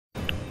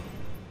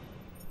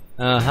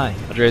Hi,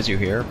 Adrezu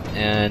here,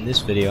 and in this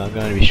video I'm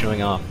going to be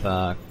showing off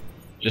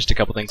just a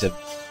couple things I've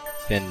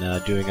been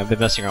doing. I've been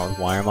messing around with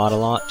Wiremod a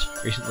lot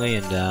recently,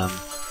 and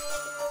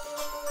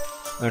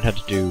learned how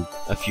to do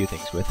a few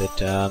things with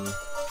it.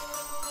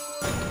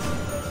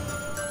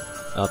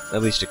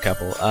 At least a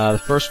couple. The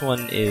first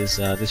one is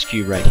this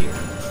cube right here.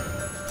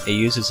 It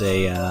uses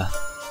a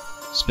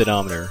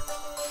speedometer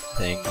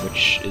thing,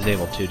 which is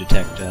able to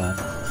detect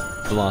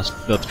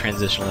both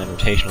transitional and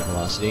rotational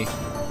velocity.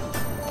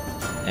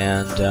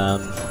 And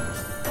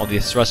all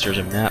these thrusters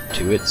are mapped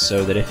to it,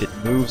 so that if it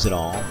moves at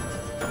all,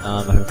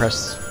 if I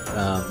press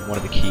one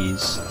of the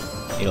keys,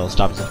 it'll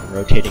stop itself from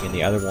rotating, and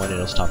the other one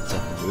it'll stop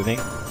itself from moving.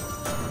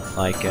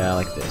 Like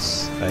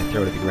this. If I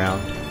throw it to the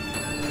ground,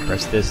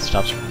 press this, it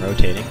stops it from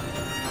rotating,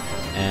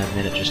 and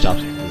then it just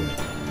stops it from moving.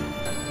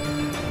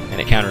 And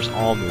it counters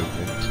all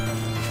movement.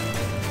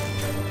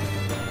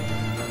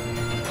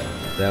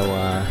 Though,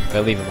 if I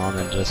leave them on,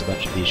 then it does a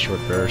bunch of these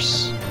short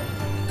bursts.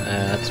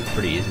 That's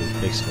pretty easily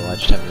fixable, I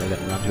just haven't really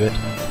gotten around to it.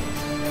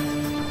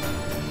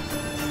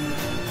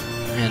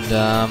 And,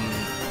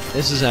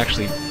 this is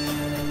actually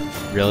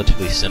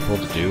relatively simple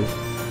to do,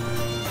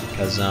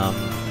 because,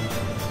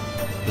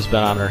 the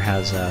speedometer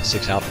has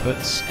 6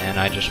 outputs, and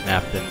I just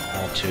map them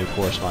all to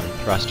corresponding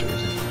thrusters,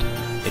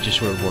 and it just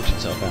sort of works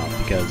itself out,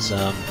 because,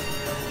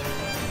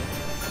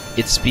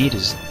 its speed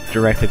is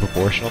directly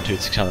proportional to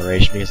its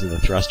acceleration because of the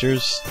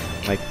thrusters.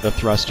 Like, the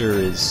thruster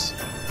is,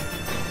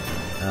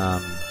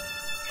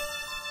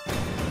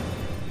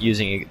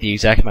 using the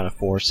exact amount of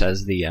force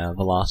as the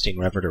velocity in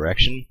whatever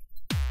direction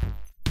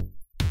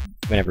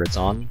whenever it's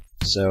on.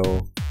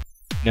 So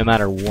no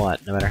matter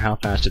what, no matter how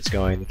fast it's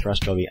going, the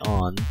thruster will be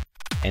on,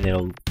 and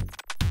it'll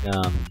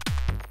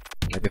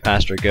like the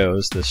faster it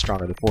goes, the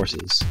stronger the force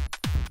is.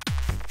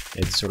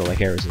 It's sort of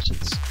like air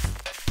resistance.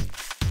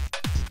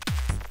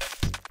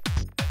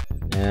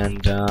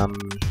 And yeah.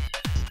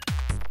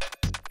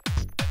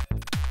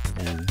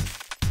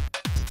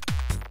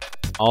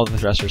 All of the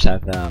thrusters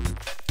have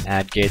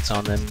add gates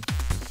on them,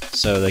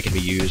 so they can be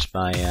used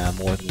by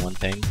more than one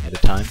thing at a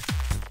time.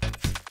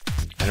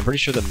 And I'm pretty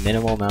sure the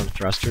minimal amount of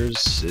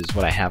thrusters is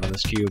what I have on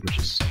this cube, which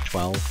is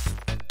 12.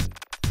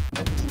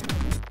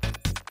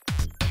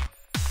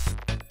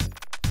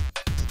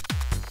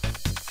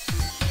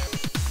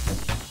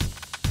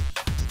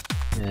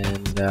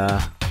 And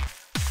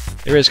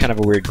there is kind of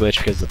a weird glitch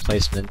because of the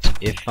placement.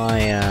 If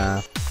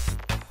I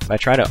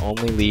try to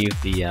only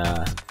leave the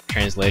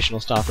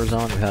translational stoppers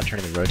on without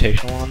turning the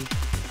rotational on,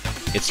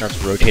 it starts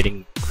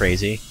rotating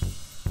crazy,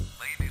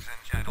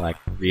 like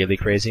really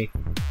crazy,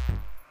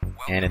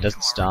 and it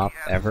doesn't stop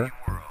ever,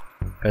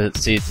 because it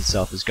sees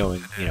itself as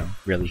going, you know,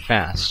 really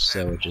fast,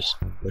 so it just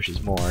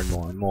pushes more and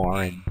more and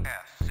more, and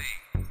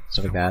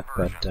stuff like that,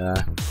 but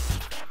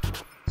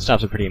it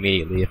stops it pretty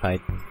immediately if I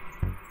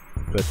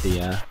put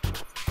the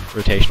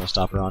rotational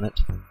stopper on it.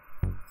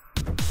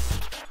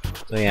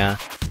 So yeah.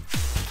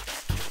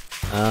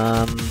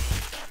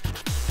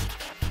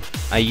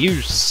 I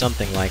used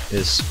something like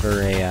this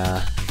for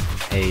a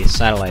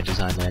satellite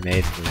design that I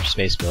made for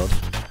Space Build.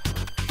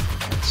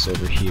 It's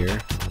over here.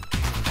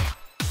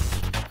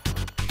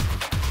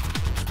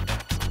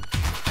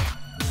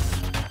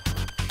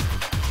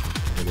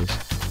 There it is.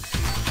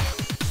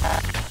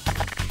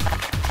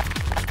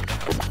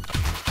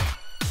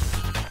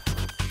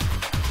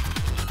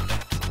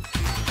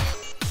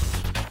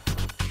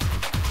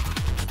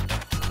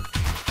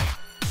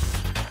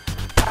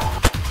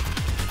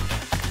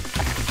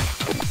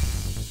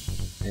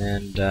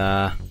 And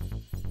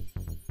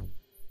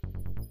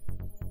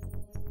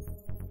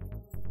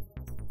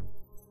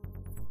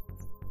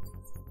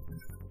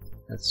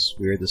that's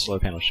weird, the slow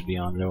panel should be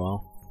on real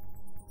well.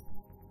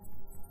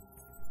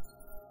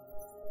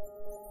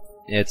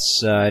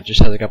 It's it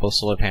just has a couple of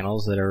solar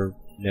panels that are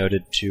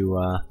noded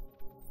to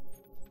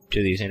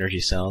these energy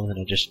cells, and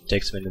it just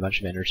takes in a bunch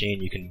of energy,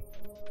 and you can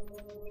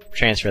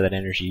transfer that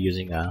energy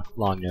using a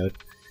long node.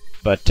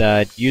 But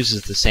it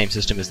uses the same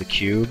system as the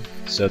cube,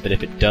 so that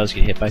if it does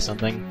get hit by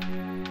something,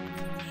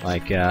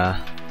 like, let's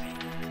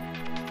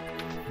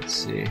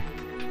see.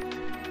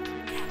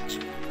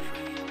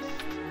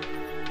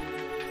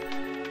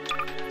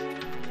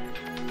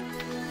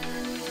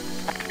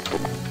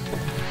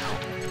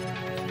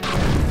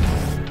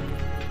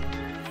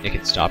 It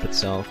can stop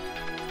itself.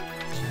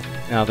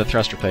 Now, the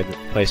thruster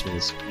placement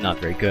is not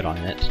very good on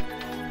it.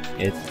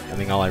 I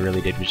mean, all I really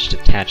did was just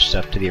attach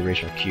stuff to the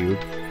original cube.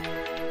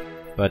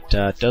 But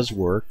it does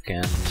work,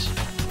 and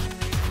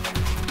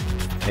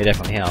it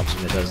definitely helps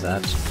when it does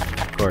that.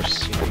 Of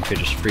course, you know, you could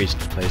just freeze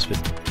it in place, but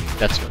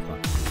that's no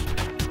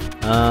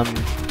fun.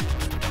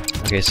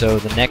 Okay, so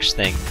the next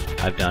thing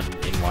I've done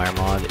in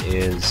Wiremod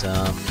is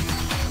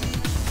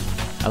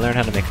I learned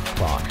how to make a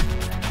clock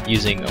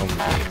using ohm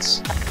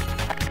gates.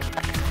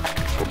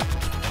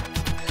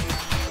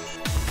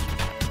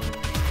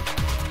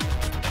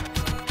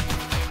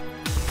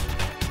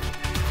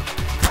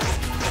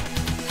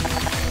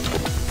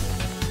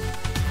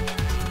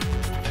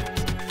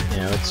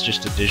 It's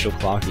just a digital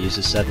clock that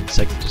uses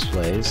 7-second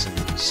displays, and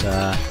it's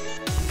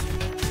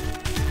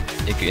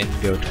it can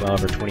go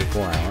 12 or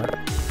 24 hour.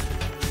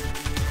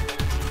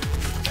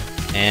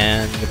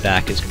 And the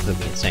back is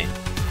completely insane.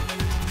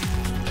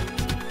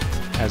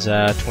 Has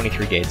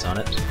 23 gates on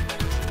it.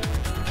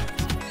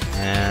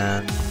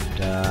 And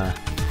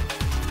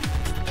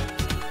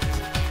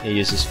it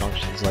uses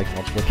functions like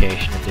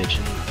multiplication,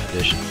 addition,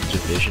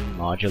 division,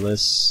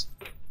 modulus.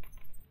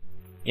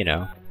 You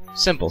know,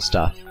 simple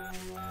stuff.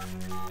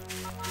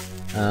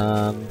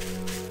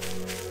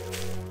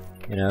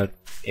 You know,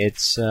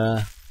 it's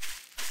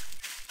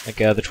like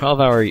the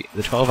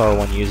 12-hour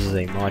one uses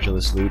a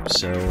modulus loop,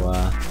 so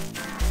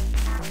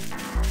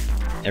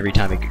every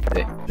time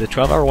the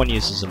 12-hour one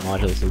uses a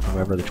modulus loop,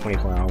 however the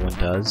 24-hour one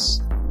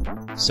does,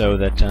 so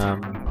that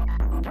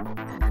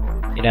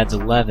it adds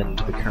 11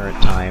 to the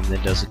current time,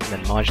 then does a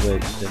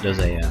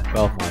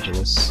 12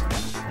 modulus,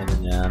 and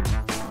then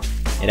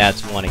it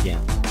adds 1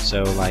 again.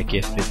 So like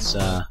if it's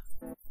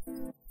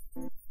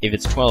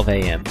 12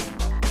 AM,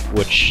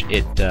 which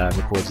it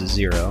records as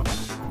 0,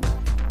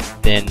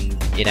 then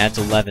it adds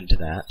 11 to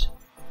that,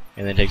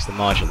 and then takes the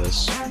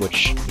modulus,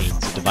 which means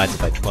it divides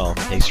it by 12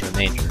 and takes the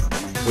remainder,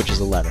 which is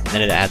 11. And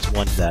then it adds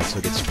 1 to that, so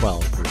it gets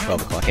 12 for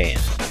 12 o'clock AM.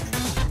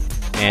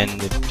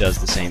 And it does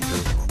the same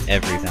for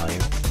every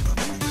value.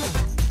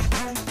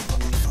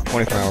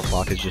 24-hour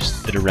clock is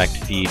just the direct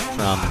feed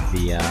from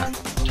the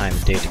time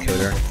and date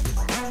decoder.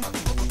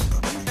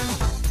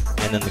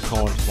 And then the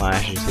colon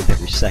flashes with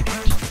every second.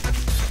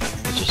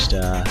 It just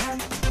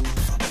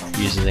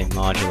uses a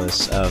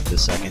modulus of the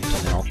second and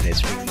then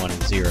alternates between 1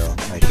 and 0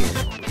 right here.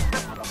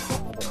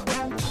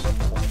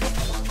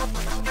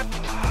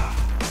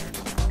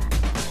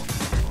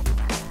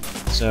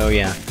 So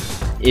yeah,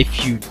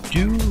 if you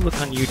do look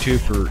on YouTube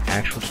for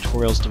actual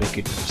tutorials to make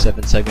a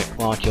 7-segment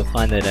clock, you'll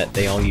find that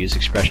they all use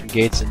expression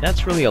gates, and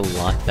that's really a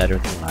lot better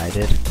than what I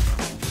did.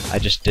 I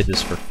just did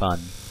this for fun,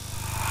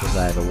 because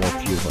I have a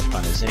warped view of what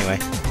fun is. Anyway,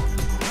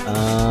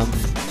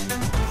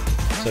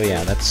 so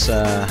yeah, that's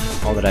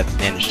all that I've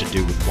managed to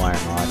do with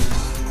Wiremod.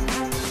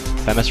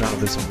 If I mess around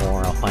with this some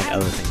more, I'll find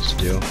other things to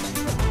do.